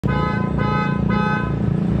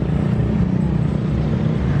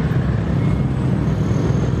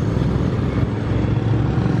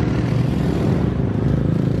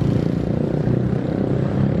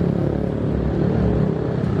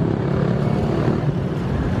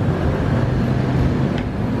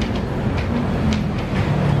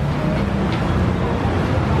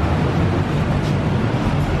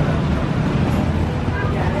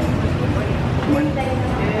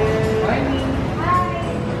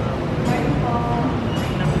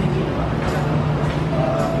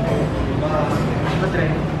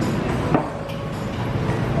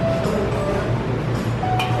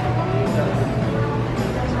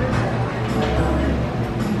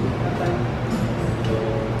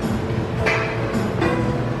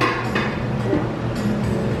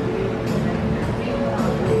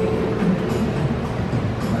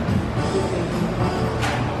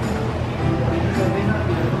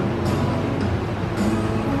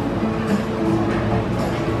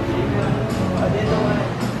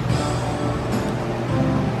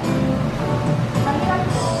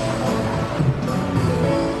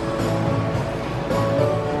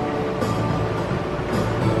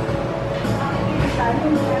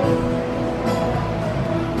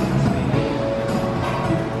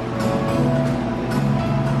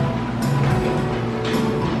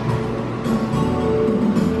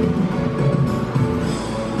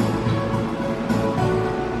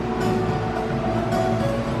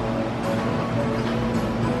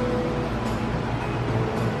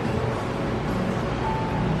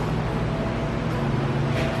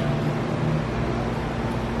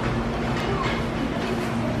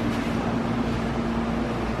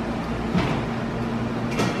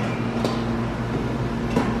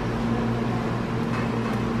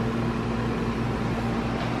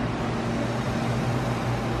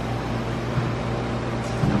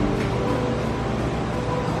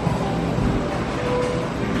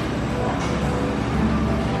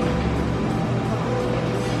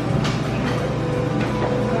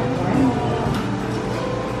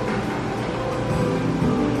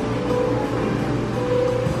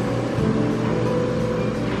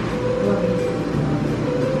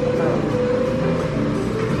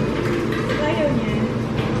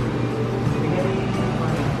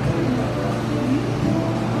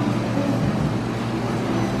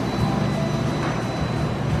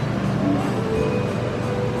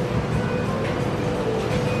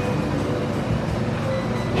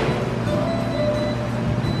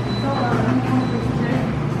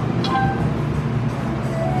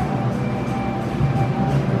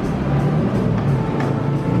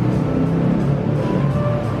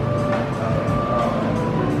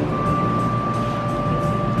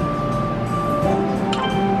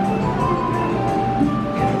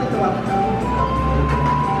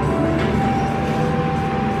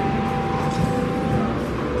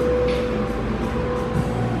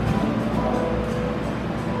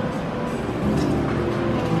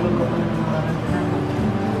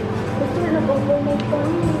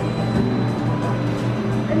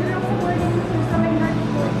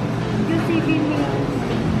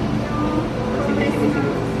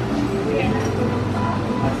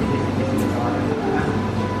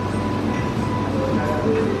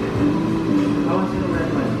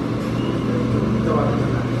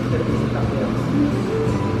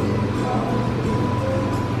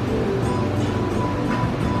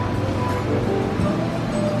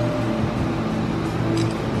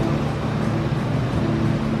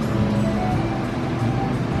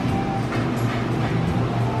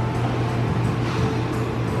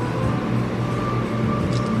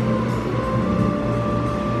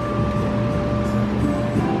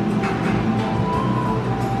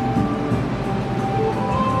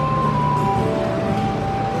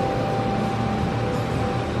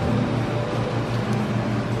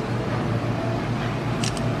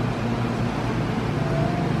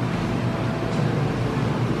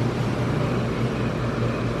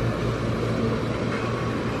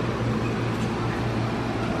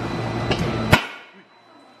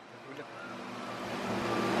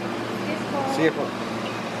Sige po.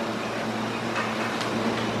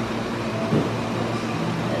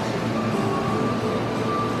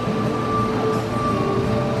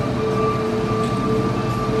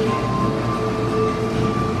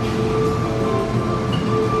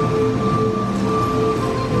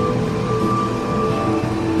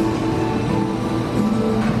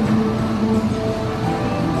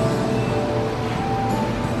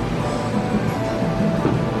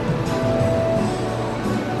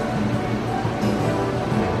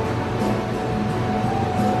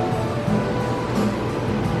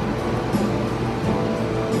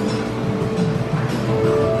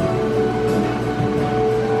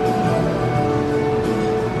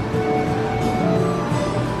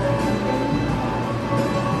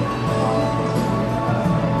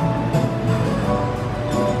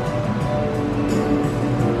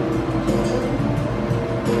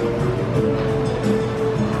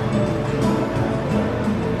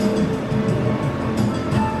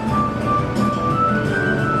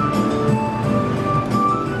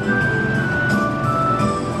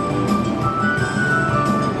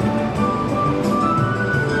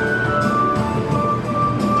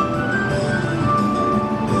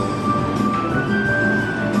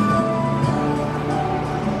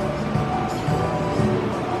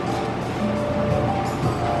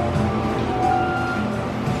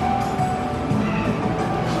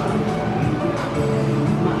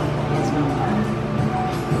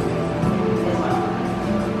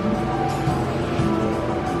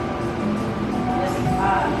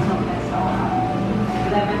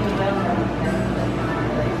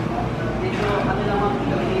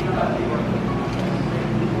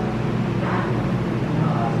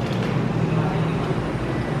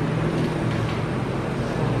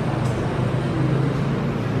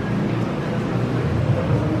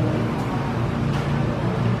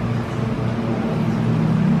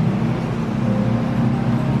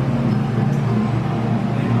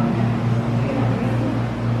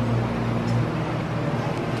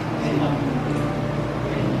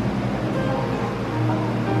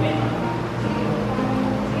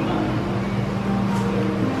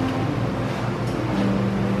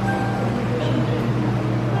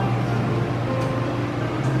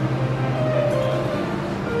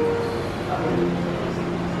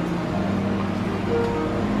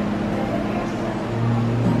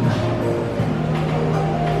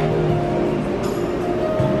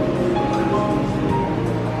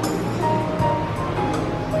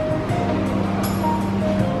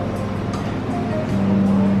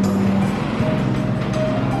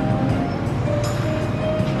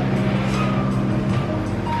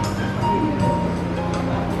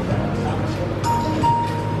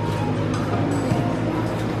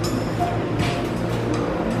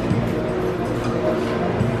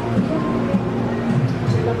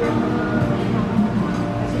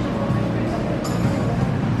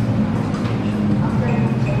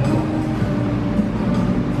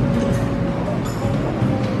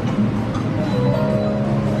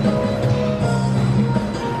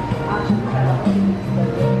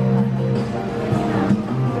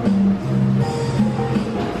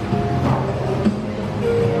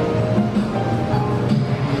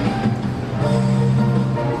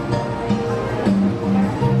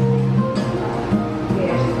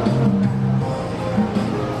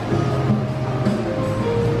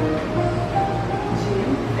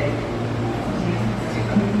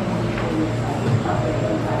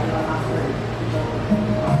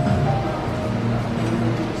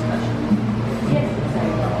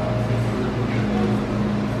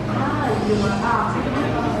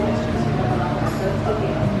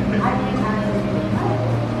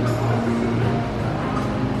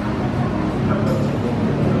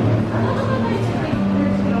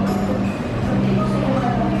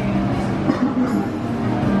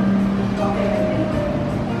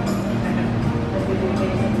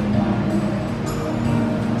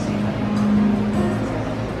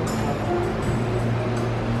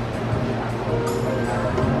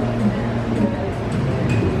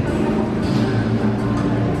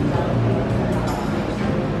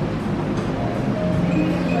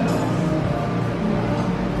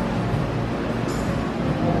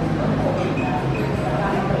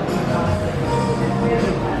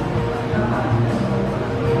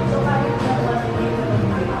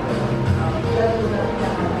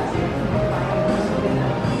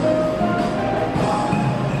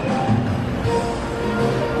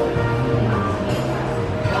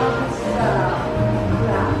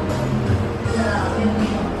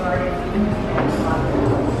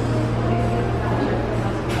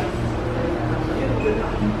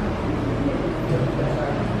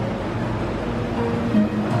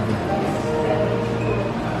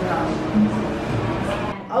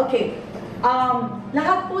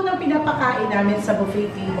 pinapakain namin sa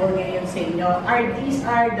buffet table ngayon sa inyo these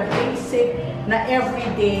are the basic na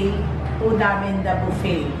everyday po namin na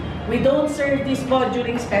buffet. We don't serve this po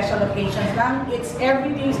during special occasions lang. It's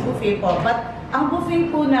everyday's buffet po. But ang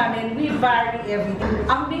buffet po namin, we vary every day.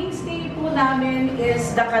 Ang mainstay po namin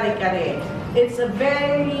is the kare-kare. It's a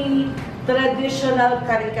very traditional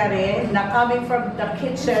kare-kare na coming from the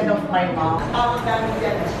kitchen of my mom. Ang dami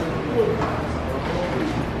yan.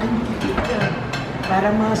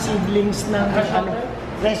 Para mga siblings ng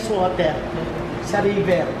fresh water sa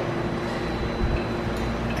river.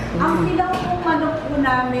 Ang Pinaupong Manok po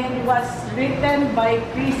namin was written by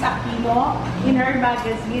Chris Aquino in her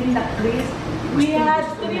magazine na Chris. We had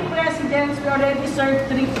 3 presidents. We already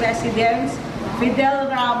served 3 presidents.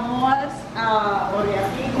 Fidel Ramos,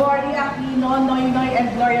 Cory Aquino, Noynoy,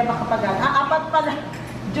 and Gloria Macapagal. 4 pala.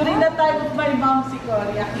 During the time of my mom, si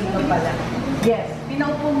Cory Aquino pala. Yes,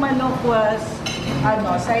 Pinaupong Manok was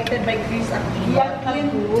cited by Chris Aquino. Yan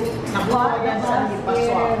Caggu, nakuha yan sa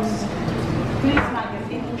Lipasos. Please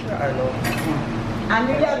magazine.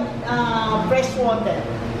 Ano yan? Fresh water.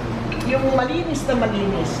 Yung malinis na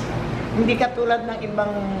malinis. Hindi katulad ng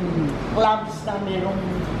ibang clubs na mayroong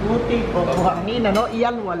butik o buhangin, ano?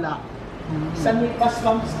 Iyan wala. Sa Lipas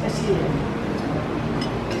Farms kasi.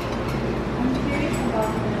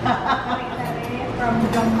 From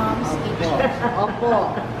the mom's kitchen.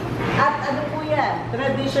 Opo. At ano po yan?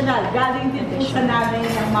 Traditional. Galing din po sa nanay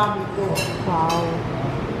ng mami ko. Wow.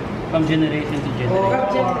 From generation to generation. From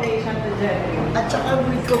generation to generation. At saka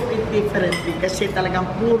we cook it differently kasi talagang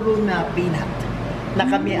puro na peanut na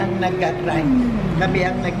kami ang nag-grind. Kami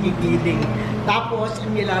ang nagigiling. Tapos,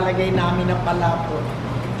 ang nilalagay namin ng palapot,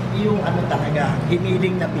 yung talaga,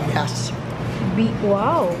 giniling na bigas.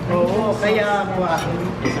 Wow. Oo, kaya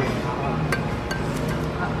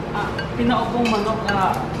Pinaupong manok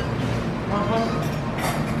na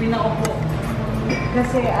pinaupo.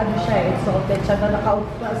 Kasi ano siya, exalted siya na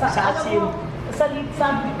nakaupo. Sa asin.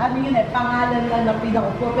 Pangalan lang na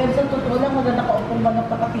pinaupo. Pero sa totoo lang, wala nakaupong manok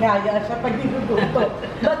nakatihaya siya pag niluto.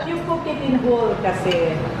 But you cook it in whole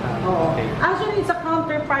kasi. Oh. Actually, it's a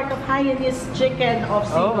counterpart of Hainanese chicken of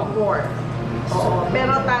Singapore. Oo.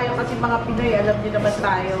 Pero tayo kasi mga Pinoy, alam niyo naman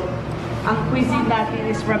tayo, ang cuisine natin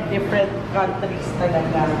is from different countries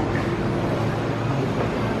talaga.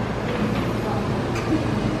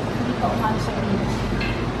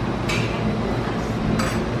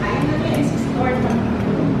 Ayun na rin, si store pa.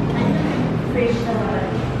 Ayun na rin, fresh na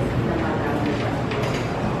marami.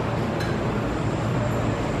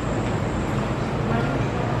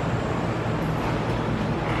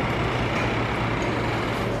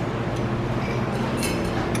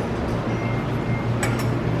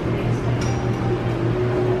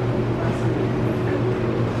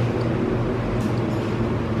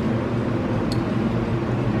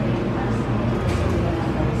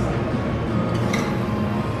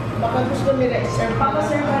 baka gusto nila i-serve.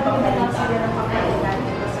 Papaserve natin na lang sila ng pakailan.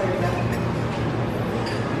 Papaserve natin.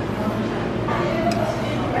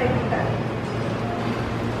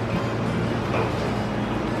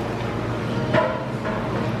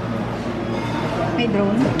 May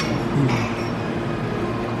drone?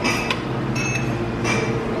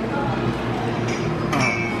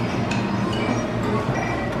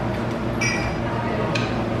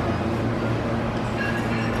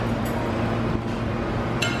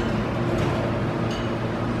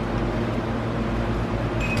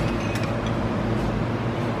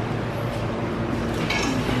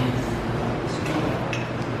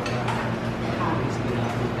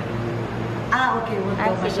 Okay, huwag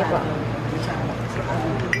daw masyado.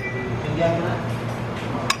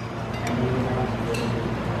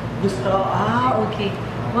 Gusto? Okay.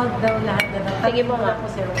 Huwag daw lahat na lang. Sige po nga.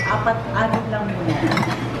 Sir, 4 lang muna.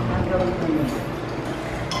 Ang gawin ko yun.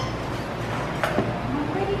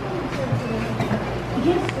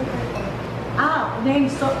 Yes.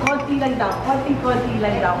 So, konti lang daw. Konti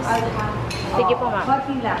lang daw. Sige po nga.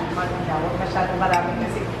 Konti lang. Huwag masyado marami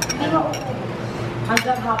kasi.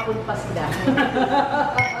 Hanggang hapon pa sila.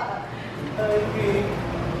 Okay.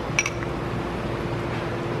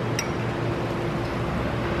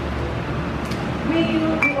 We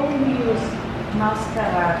only use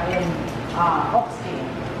mascara and oxtail.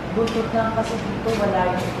 Buntot lang kasi dito wala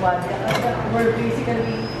yung tuwalya. We're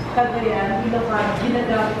basically Cagayan, Ilocano,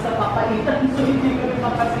 ginagamit sa papaitan. So hindi ko rin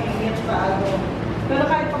makasingit sa ano. Pero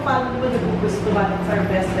kahit pa paano naman nagugustuhan, it's our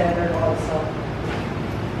best seller also.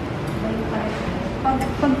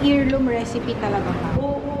 Pag heirloom recipe talaga ka.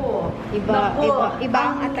 Oo. Iba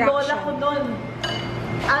ang attraction. Lola ko nun.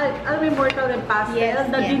 Alam mo, mortal and pastel, yes,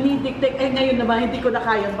 na dinidikdik. Ngayon naman, hindi ko na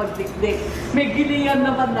kaya magdikdik. May gilingan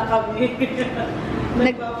naman na kami.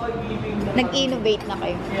 Nagpapag-ibig na Nag-innovate na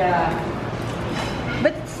kayo. Yeah.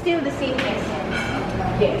 But it's still the same essence.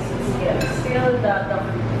 Yes, it's still the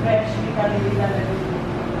fresh Italy na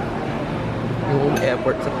Yung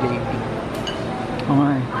effort sa plating.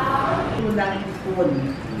 Okay. Ulang spoon.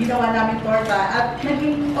 Ginawa namin torta at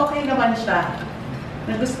naging okay naman siya.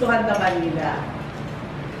 Nagustuhan naman nila.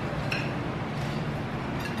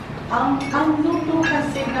 Ang luto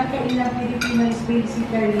kasi ng Kainang Pilipino is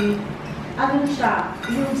basically, ano siya,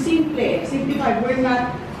 yung simplified.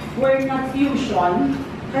 We're not fusion.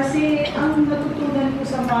 Kasi ang natutunan ko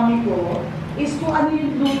sa mami ko is kung ano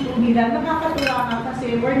yung luto nila. Nakakatuwa ka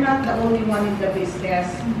kasi we're not the only one in the business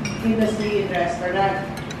in the street restaurant.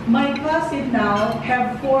 My cousin now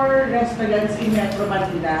have 4 restaurants in Metro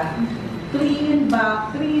Manila. 3 in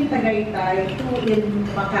Tagaytay, 2 in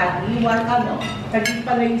Makati, 1 Taguig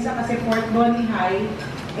pala isa kasi Port Donny High,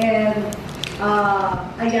 and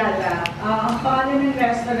Ayala. Ang pangalan ng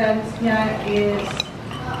restaurants niya is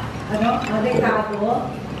Ricardo,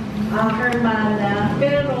 Hermana.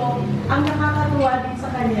 Pero ang nakakatuwa din sa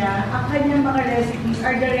kanya, ang kanyang mga recipes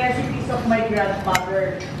are the recipes of my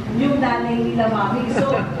grandmother, yung nanay nila mami.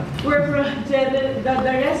 So,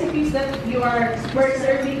 the recipes that we're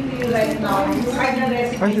serving to you right now are the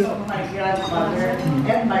recipes of my grandmother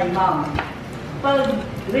and my mom. Pag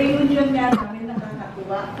reunion nga namin,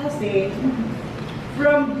 nakakatuwa kasi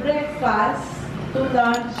from breakfast to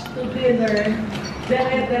lunch to dinner,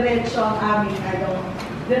 dire-diretso ang aming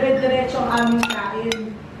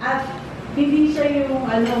kain. At hindi siya yung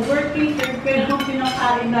work cater, pero ang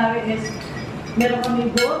pinakain namin is meron kami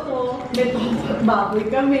boto, may baboy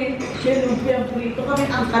kami, may lumpiang prito kami,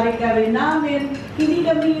 ang kare-kare namin. Hindi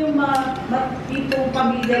kami yung tipong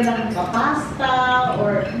pamilya ng pasta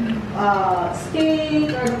or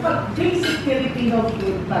steak or basic Filipino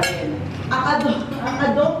food pa rin. Ang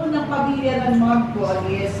adobo ng pamilya ng mom ko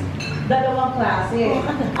is 2 klase.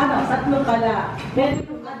 Tatlo pala. Meron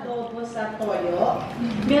yung adobo sa toyo,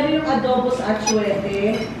 meron yung adobo sa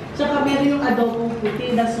atsuete, tsaka meron yung adobo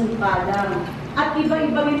puti na suka lang. At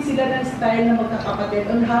iba-iba rin sila ng style na magkakapatid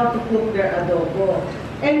on how to cook their adobo.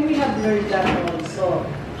 And we have learned that also.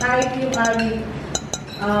 Kahit yung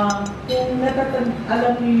kung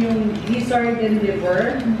alam niyo yung gizzard and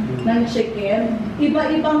liver ng chicken,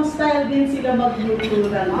 iba-ibang style din sila magluto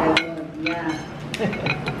ng gano'n. Yeah.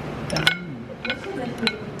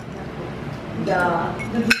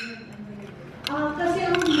 Kasi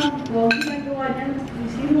ang mom ko, ginagawa niya,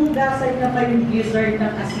 sinugasay na pa yung gizzard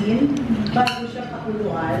ng asin bago siya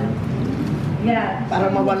pakuluan. Yan. Para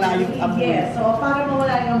mawala yung amoy. Yes, so para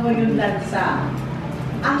mawala yung amoy yung lansa.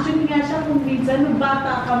 Actually nga siya, kung minsan, nung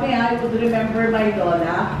bata kami, I would remember my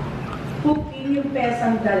lola, cooking yung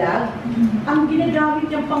pesang dalag. Ang ginagamit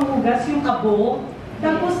niyang panghugas yung abo,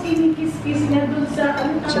 tapos kinikis-kis niya dun sa,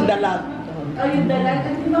 sa dalag. Yung dalag.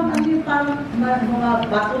 At yung parang mga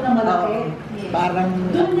bato na malaki. Parang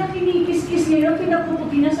doon niya kinikis-kis niya yung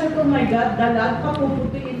pinapuputi niya. Sabi ko, oh my God, dalag,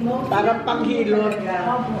 papuputiin mo. parang panghilot.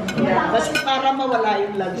 Yeah. Kasi para mawala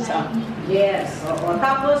yung lansa. Yes. Oo.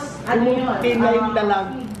 Tapos, ano yun? Pila yung dalag.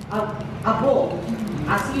 Abo.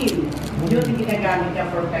 Asin. Yun yung ginagamit niya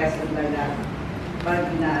for peso dalag.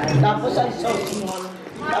 Tapos ang sauce mo,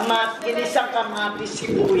 inisang kamatis,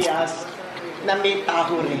 sibuyas, na may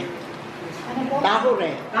tahure.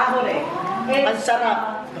 Tahure. Ang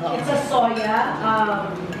sarap. It's a soya,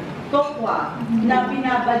 tokwa, na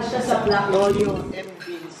binabad siya sa black Toyo and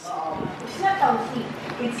beans. It's not healthy.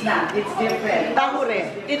 It's not. It's different. Tahure.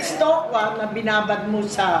 It's tokwa na binabad mo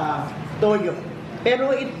sa toyo.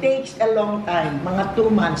 Pero it takes a long time, mga 2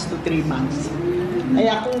 months to 3 months.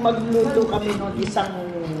 Kaya kung magluto kami ng isang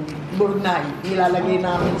burnay, nilalagay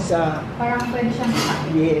namin sa... Parang pwede siyang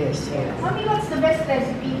Yes, yes. Mami, what's the best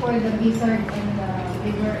recipe for the gizzard and the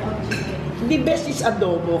liver of chicken? The best is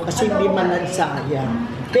adobo kasi hindi malansaya.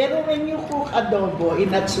 Pero when you cook adobo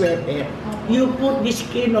in atsuete, you put the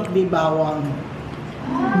skin of the bawang.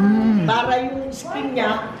 Para yung skin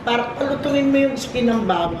niya, para palutuin mo yung skin ng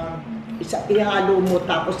bawang. Ihalo mo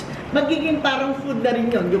tapos magiging parang food na rin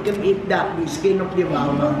yun. You can eat that, the skin of the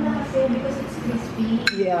bawang. Because it's crispy.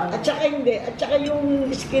 Yeah, at saka hindi. At saka yung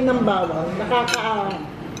skin ng bawang,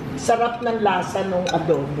 nakaka-sarap ng lasa ng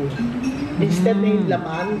adobo. Instead na yung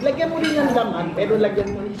laman, lagyan mo rin ng laman, pero lagyan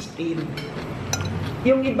mo yung skin.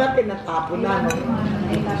 Yung iba, tinatapo na, no?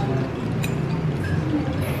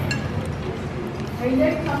 Are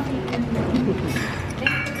there something?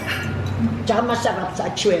 Tsaka masarap sa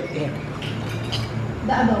atsuete.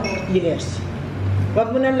 The adobo? Yes. Huwag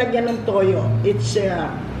mo nang lagyan ng toyo. It's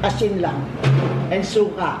asin lang. And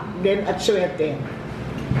suka. Then atsuete.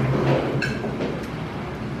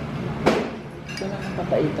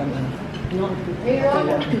 Pinapaitan.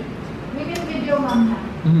 We can video, ma'am.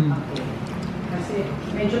 Okay. Kasi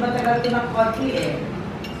medyo matagal ito ng konti eh.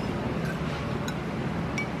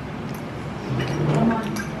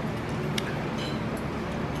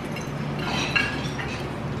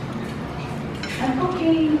 I'm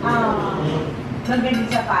cooking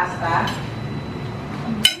ganyan sa pasta.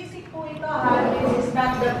 Basic po ito ha. This is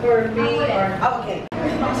not the perfect or... Okay.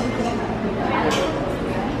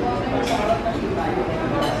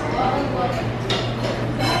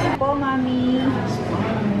 Po, mami.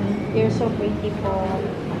 You're so pretty po.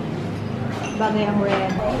 Bagay ang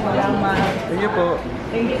red. Salamat. Thank you po.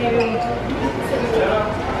 Thank you.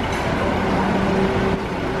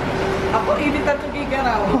 Ako, init at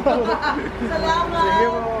Tuguegarao. Salamat.